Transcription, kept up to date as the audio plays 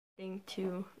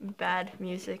To bad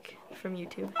music from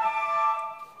YouTube.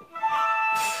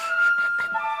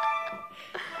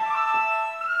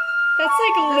 That's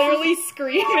like literally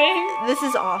screaming. This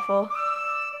is awful.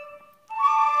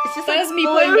 It's just That's like me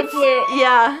playing the flute.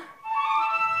 Yeah.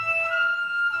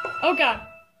 Oh god.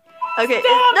 Okay.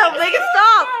 Stop! No, make it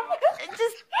stop. It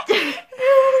just.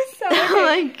 Stop, okay. Oh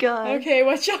my god. Okay,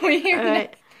 what shall we hear?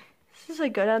 Alright. Let's just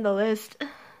like go down the list.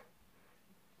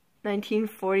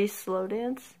 1940 slow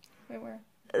dance. Wait, where?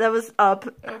 That was Up.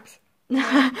 Oops.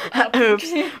 Up. Oops.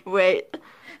 Wait.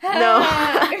 No.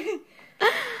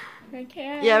 I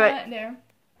can't. Yeah, right. There.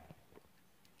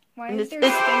 Why And is there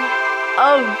it's- a thing?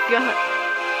 Oh god.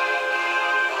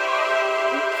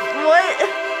 What?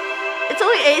 It's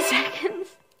only 8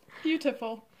 seconds.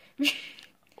 Beautiful.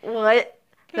 What?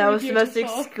 That Very was the most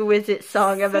beautiful. exquisite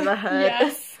song I've ever heard.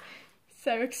 Yes.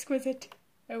 So exquisite.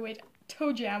 Oh wait.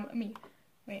 Toe jam me.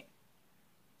 Wait.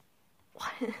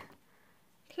 What?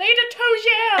 Play the toe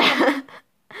jam!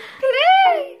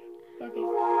 Play! Okay.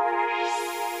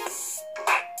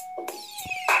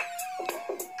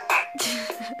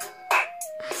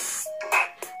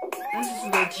 This is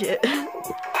legit.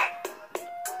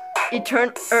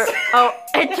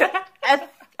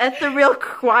 Ethereal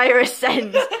choir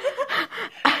ascends.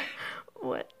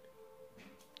 What?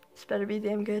 This better be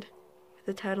damn good with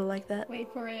a title like that.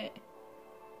 Wait for it.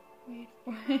 Wait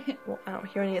for it. Well, I don't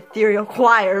hear any ethereal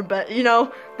choir, but you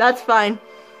know, that's fine.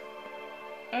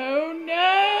 Oh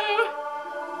no!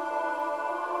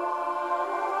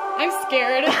 I'm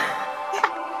scared.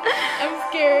 I'm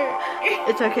scared.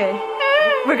 It's okay.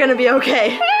 We're gonna be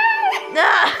okay.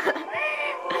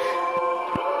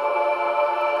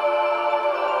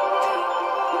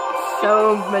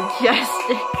 So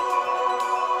majestic.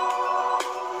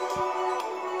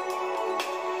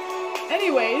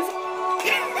 Anyways.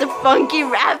 The funky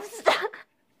rap stuff.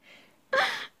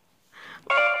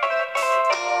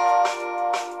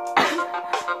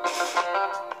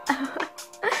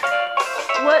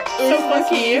 What is So this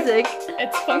funky. music?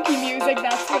 It's funky music,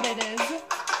 that's what it is.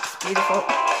 Beautiful.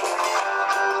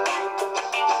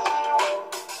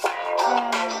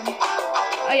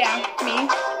 Oh yeah, me.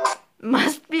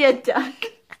 Must be a duck.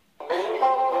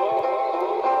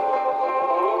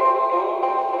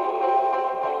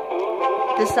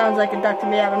 This sounds like a duck to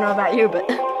me. I don't know about you, but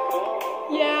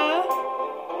Yeah.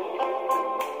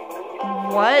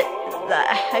 what the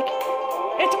heck?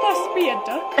 It must be a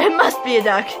duck. It must be a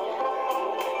duck.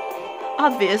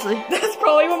 Obviously. That's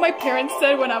probably what my parents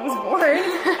said when I was born.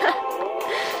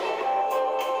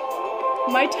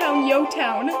 My town, yo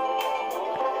town.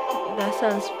 That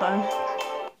sounds fun.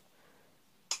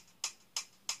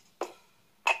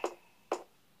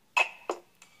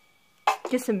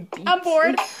 Get some beats. I'm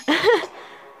bored.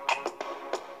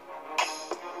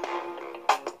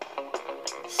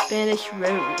 Spanish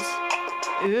Rose.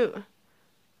 Ooh.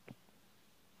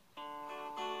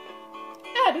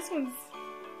 Ah, this one's...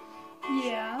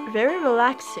 Yeah. Very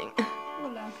relaxing.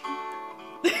 Relaxing.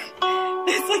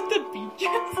 It's like the beat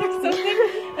drops or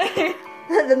something.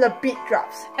 And then the beat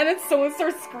drops. And then someone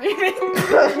starts screaming.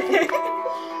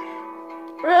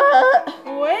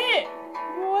 What?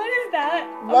 What is that?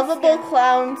 I'm Lovable scared.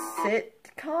 clown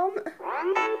sitcom?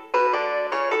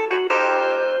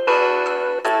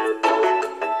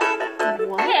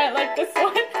 What? Yeah, I like this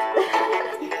one.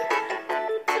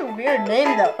 It's a weird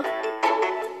name though.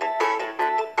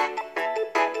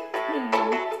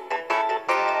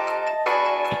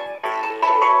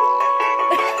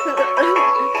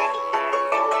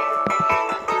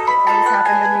 What has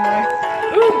happened anymore?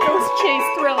 Ooh, Ghost Chase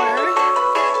Thriller.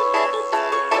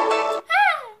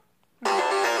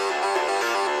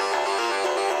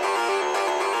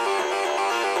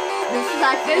 This is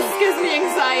actually. This gives me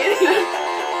anxiety.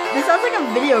 This sounds like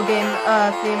a video game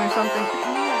theme or something.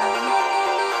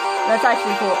 That's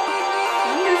actually cool.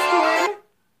 Thunderstorm.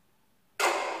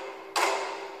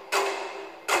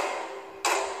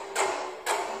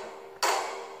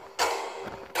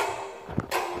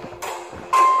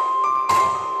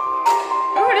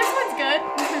 Oh, this one's good.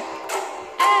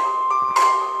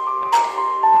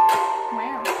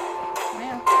 Wow.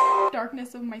 Wow.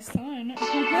 Darkness of my sun. Edgy.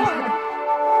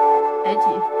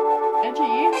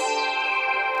 Edgy.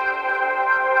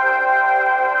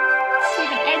 It's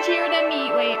even edgier than me.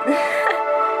 Wait.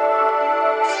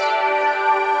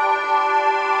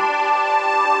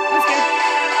 That's good.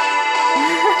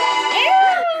 Ew!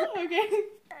 Okay.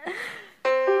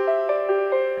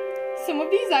 Some of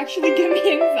these actually give me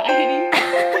anxiety.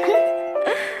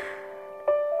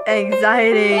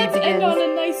 Anxiety Let's end begins. on a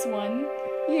nice one.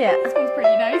 Yeah. This one's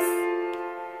pretty nice.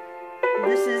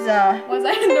 This is Was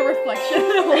I in the reflection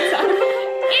the whole time?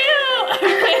 Ew!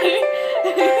 Okay.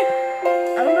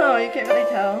 can't really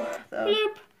tell. So.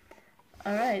 Bloop.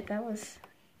 All right, that was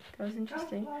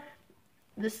interesting.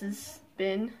 This has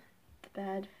been the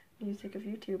bad music of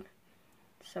YouTube.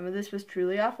 Some of this was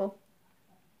truly awful.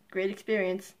 Great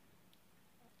experience.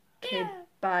 Okay,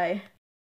 bye.